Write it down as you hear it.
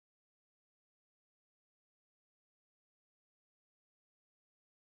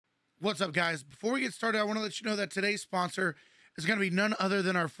What's up, guys? Before we get started, I want to let you know that today's sponsor is going to be none other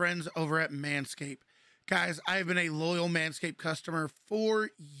than our friends over at Manscaped. Guys, I have been a loyal Manscaped customer for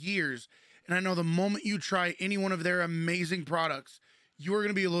years, and I know the moment you try any one of their amazing products, you are going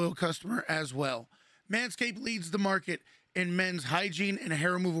to be a loyal customer as well. Manscaped leads the market in men's hygiene and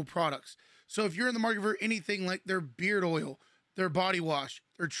hair removal products. So if you're in the market for anything like their beard oil, their body wash,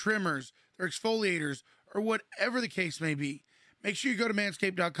 their trimmers, their exfoliators, or whatever the case may be, make sure you go to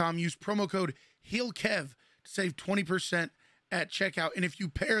manscaped.com, use promo code HEALKEV to save 20% at checkout. And if you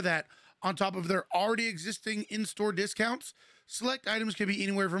pair that on top of their already existing in-store discounts, select items can be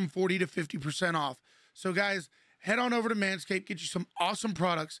anywhere from 40 to 50% off. So guys, head on over to Manscaped, get you some awesome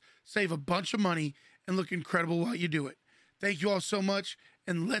products, save a bunch of money, and look incredible while you do it. Thank you all so much,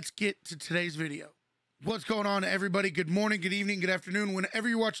 and let's get to today's video. What's going on, everybody? Good morning, good evening, good afternoon. Whenever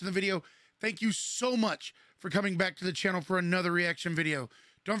you're watching the video, thank you so much for coming back to the channel for another reaction video.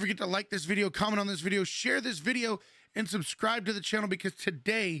 Don't forget to like this video, comment on this video, share this video, and subscribe to the channel because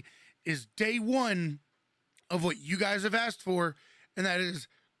today is day one of what you guys have asked for, and that is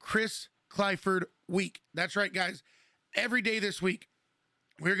Chris Clafford week. That's right, guys. Every day this week,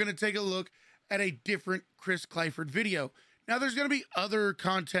 we're going to take a look at a different Chris Clafford video. Now, there's going to be other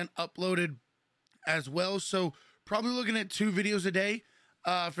content uploaded as well, so probably looking at 2 videos a day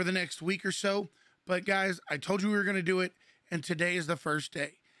for the next week or so. But guys, I told you we were going to do it, and today is the first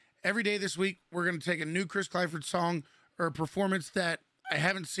day. Every day this week, we're going to take a new Chris Clafford song or a performance that I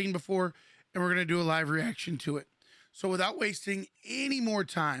haven't seen before, and we're going to do a live reaction to it. So without wasting any more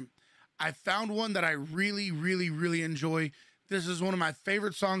time, I found one that I really enjoy. This is one of my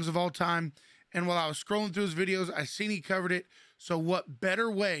favorite songs of all time, and while I was scrolling through his videos, I seen he covered it. So what better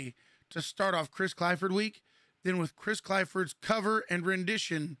way to start off Chris Clafford week than with Chris Clafford's cover and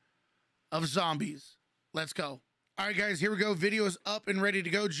rendition of Zombies. Let's go. All right, guys, here we go. Video is up and ready to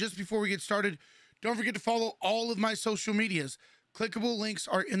go. Just before we get started, don't forget to follow all of my social medias. Clickable links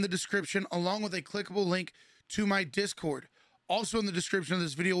are in the description, along with a clickable link to my Discord. Also in the description of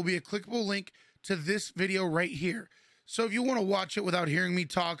this video will be a clickable link to this video right here. So if you want to watch it without hearing me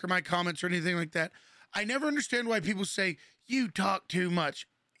talk or my comments or anything like that, I never understand why people say, you talk too much.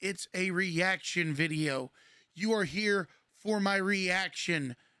 It's a reaction video. You are here for my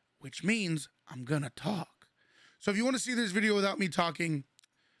reaction, which means I'm gonna talk. So if you want to see this video without me talking,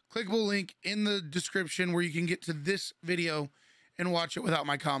 clickable link in the description where you can get to this video and watch it without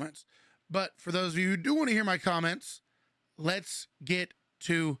my comments. But for those of you who do want to hear my comments, let's get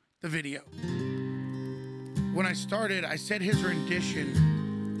to the video. When I started, I said his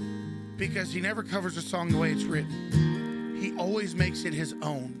rendition because he never covers a song the way it's written. He always makes it his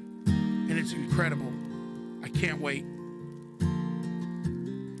own, and it's incredible. I can't wait.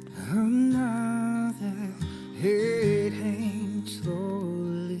 Another head hangs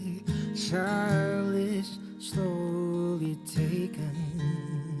slowly, childish, slowly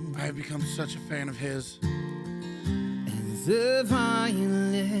taken. I have become such a fan of his. And the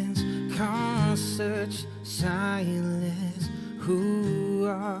violence caused such silence. Who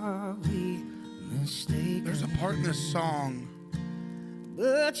are we mistaken? There's a part in this song.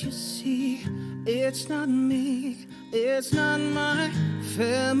 But you see, it's not me, it's not my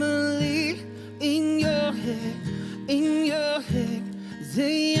family. In your head,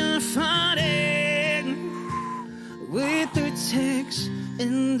 they are fighting with their tanks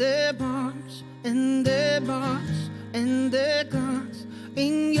and their bombs and their bombs and their guns.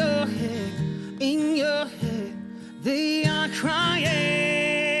 In your head, they are crying.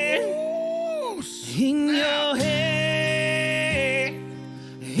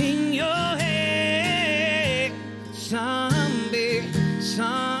 In your head, zombie,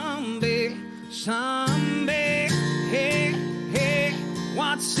 zombie, zombie. Hey, hey,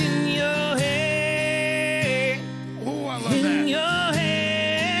 what's in your head? Oh, I love in that. Your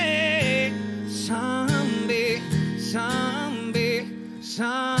head, zombie, zombie,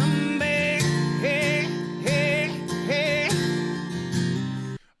 zombie. Hey, hey, hey.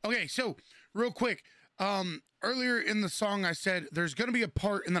 Okay, so real quick, earlier in the song I said there's gonna be a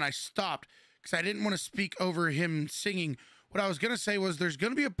part, and then I stopped because I didn't want to speak over him singing. What I was gonna say was there's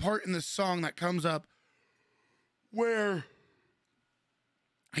gonna be a part in this song that comes up where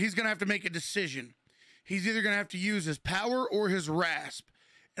he's gonna have to make a decision. He's either gonna have to use his power or his rasp,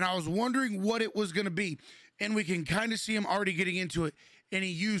 and I was wondering what it was gonna be, and we can kind of see him already getting into it, and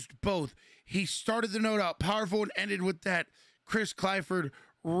he used both. He started the note out powerful and ended with that Chris Clafford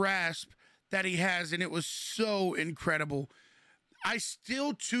rasp that he has, and it was so incredible. I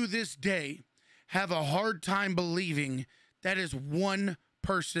still, to this day, have a hard time believing that is one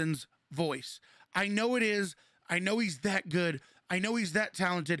person's voice. I know it is. I know he's that good. I know he's that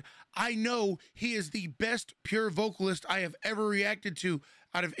talented. I know he is the best pure vocalist I have ever reacted to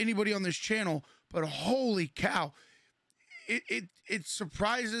out of anybody on this channel, but holy cow, it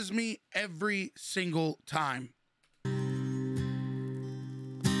surprises me every single time.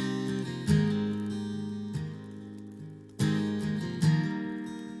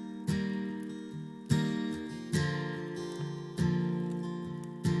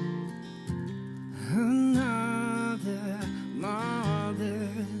 Another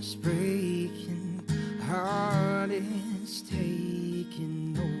mother's breaking, heart is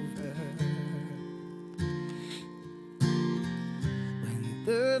taking over. When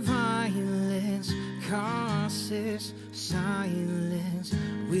the violence causes silence,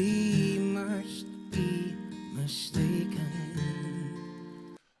 we must be mistaken.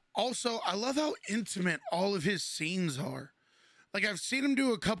 Also, I love how intimate all of his scenes are. Like, I've seen him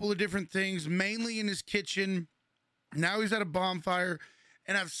do a couple of different things, mainly in his kitchen. Now he's at a bonfire.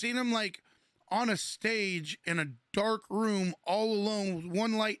 And I've seen him, like, on a stage in a dark room all alone with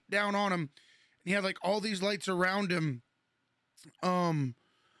one light down on him. And he had, like, all these lights around him.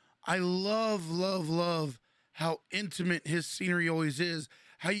 I love how intimate his scenery always is.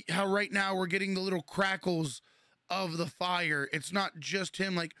 How right now we're getting the little crackles of the fire. It's not just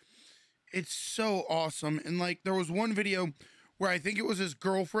him. Like, it's so awesome. And, like, there was one video where I think it was his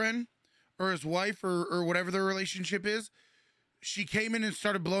girlfriend or his wife or whatever their relationship is. She came in and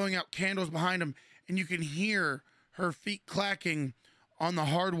started blowing out candles behind him, and you can hear her feet clacking on the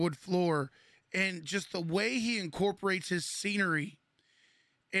hardwood floor. And just the way he incorporates his scenery,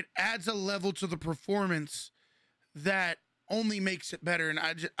 it adds a level to the performance that only makes it better. And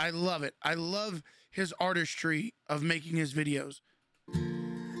I love it. I love his artistry of making his videos.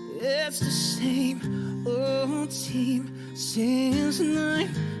 It's the same old team since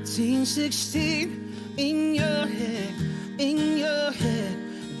 1916. In your head,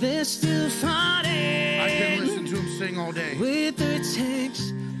 they're still fighting. I can listen to him sing all day. With their tanks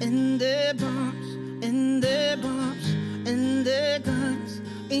and their bombs and their bombs and their guns.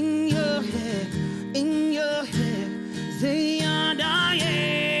 In your head, they are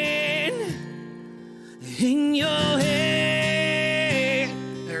dying. In your head.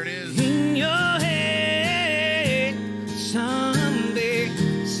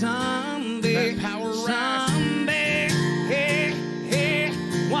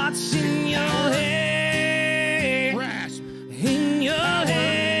 What's in your head? Rasp. In your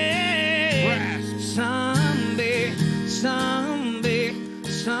head. Rasp. Zombie.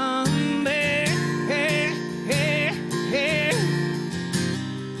 Hey, hey, hey.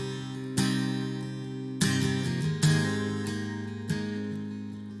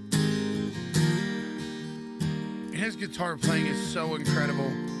 His guitar playing is so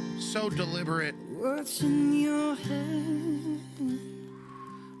incredible, so deliberate. What's in your head?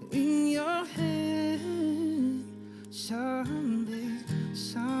 In your head, zombie,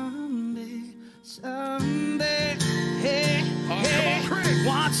 hey, hey.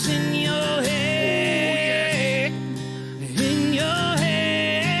 What's in your head? In your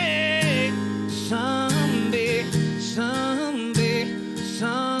head, zombie,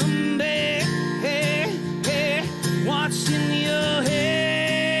 hey, hey. What's in your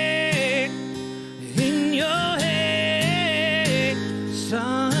head? In your head,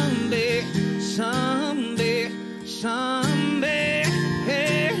 zombie,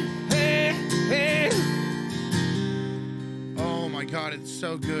 hey, hey, hey. Oh my God, it's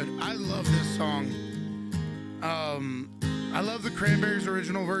so good. I love this song. I love the Cranberries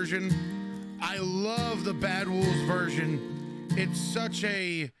original version. I love the Bad Wolves version. It's such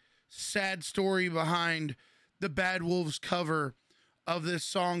a sad story behind the Bad Wolves cover of this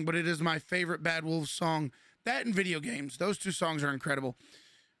song, but it is my favorite Bad Wolves song. That and Video Games. Those two songs are incredible.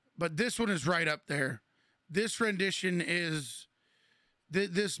 But this one is right up there. This rendition is...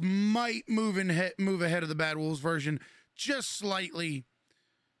 This might move ahead of the Bad Wolves version just slightly.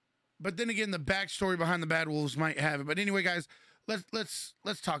 But then again, the backstory behind the Bad Wolves might have it. But anyway, guys, let's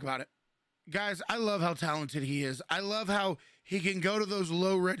talk about it. Guys, I love how talented he is. I love how he can go to those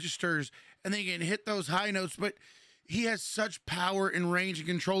low registers and then he can hit those high notes. But he has such power and range and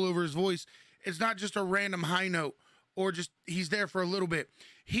control over his voice. It's not just a random high note or just he's there for a little bit.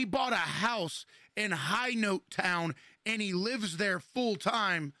 He bought a house in High Note Town and he lives there full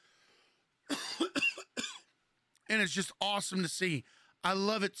time. And it's just awesome to see. I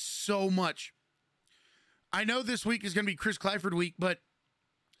love it so much. I know this week is going to be Chris Clafford week, but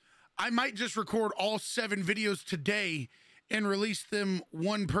I might just record all 7 videos today and release them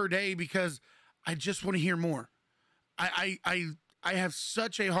one per day because I just want to hear more. I have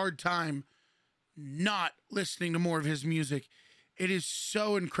such a hard time not listening to more of his music. It is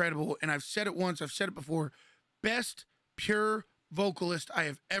so incredible. And I've said it once, I've said it before. Best pure vocalist I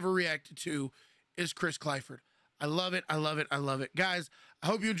have ever reacted to is Chris KLAFFORD. I love it. I love it. I love it. Guys, I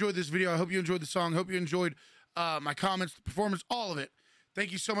hope you enjoyed this video. I hope you enjoyed the song. I hope you enjoyed my comments, the performance, all of it.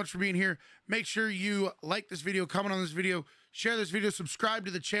 Thank you so much for being here. Make sure you like this video, comment on this video, share this video, subscribe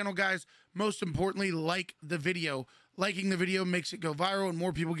to the channel, guys. Most importantly, like the video. Liking the video makes it go viral and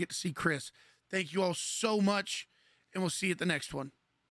more people get to see Chris. Thank you all so much, and we'll see you at the next one.